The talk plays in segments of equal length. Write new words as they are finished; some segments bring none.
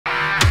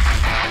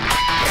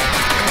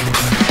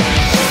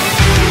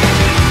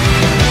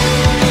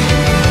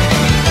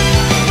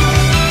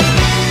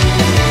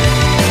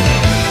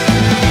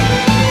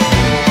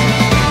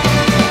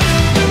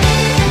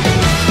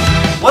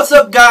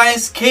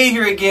guys, Kay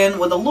here again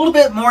with a little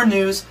bit more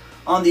news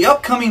on the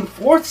upcoming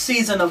 4th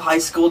season of High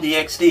School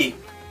DXD.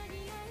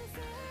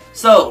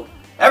 So,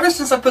 ever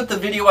since I put the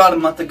video out a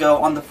month ago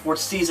on the 4th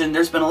season,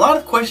 there's been a lot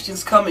of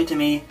questions coming to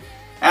me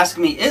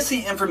asking me, is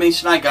the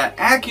information I got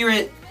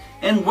accurate,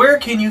 and where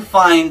can you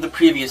find the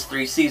previous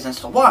 3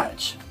 seasons to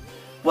watch?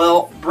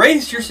 Well,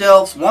 brace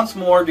yourselves once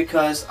more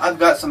because I've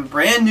got some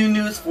brand new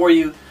news for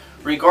you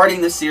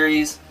regarding the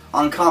series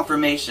on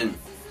Confirmation.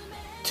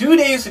 2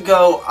 days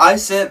ago, I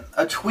sent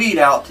a tweet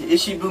out to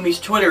Ishibumi's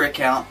Twitter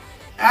account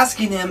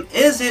asking him,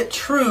 is it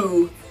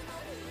true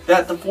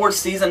that the 4th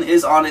season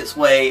is on its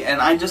way? And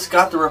I just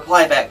got the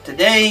reply back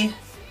today,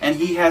 and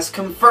he has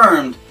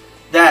confirmed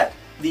that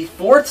the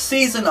 4th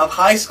season of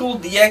High School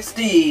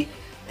DXD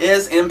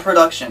is in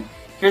production.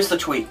 Here's the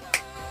tweet.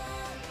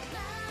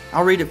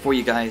 I'll read it for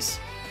you guys.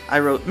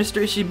 I wrote,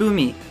 Mr.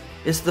 Ishibumi,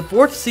 is the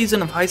 4th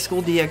season of High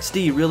School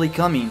DXD really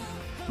coming?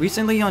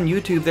 Recently on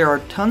YouTube there are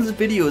tons of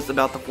videos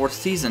about the 4th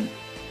season.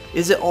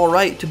 Is it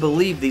alright to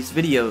believe these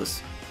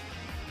videos?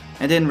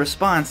 And in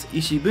response,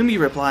 Ishibumi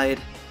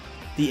replied,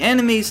 the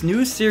anime's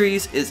new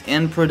series is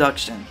in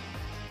production.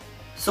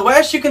 So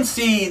as you can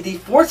see, the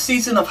 4th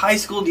season of High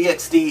School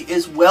DXD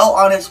is well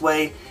on its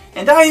way,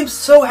 and I am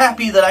so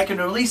happy that I can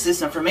release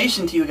this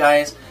information to you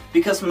guys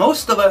because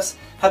most of us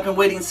have been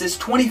waiting since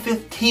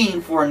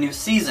 2015 for a new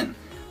season.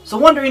 So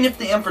wondering if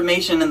the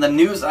information and the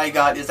news I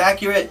got is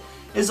accurate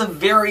is a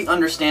very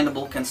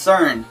understandable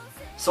concern.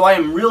 So I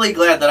am really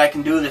glad that I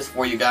can do this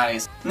for you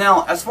guys.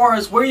 Now, as far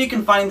as where you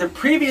can find the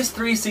previous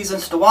 3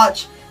 seasons to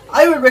watch,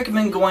 I would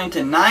recommend going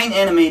to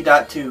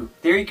 9anime.2.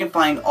 There you can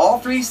find all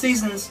 3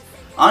 seasons,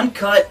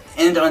 uncut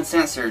and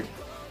uncensored.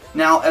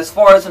 Now, as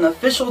far as an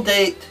official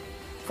date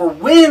for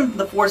when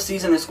the 4th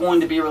season is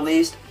going to be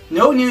released,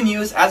 no new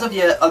news as of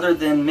yet other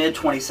than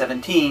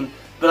mid-2017,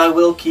 but I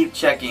will keep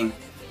checking.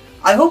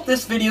 I hope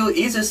this video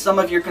eases some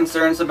of your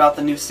concerns about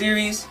the new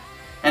series,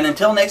 and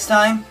until next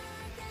time,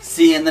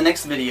 see you in the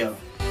next video.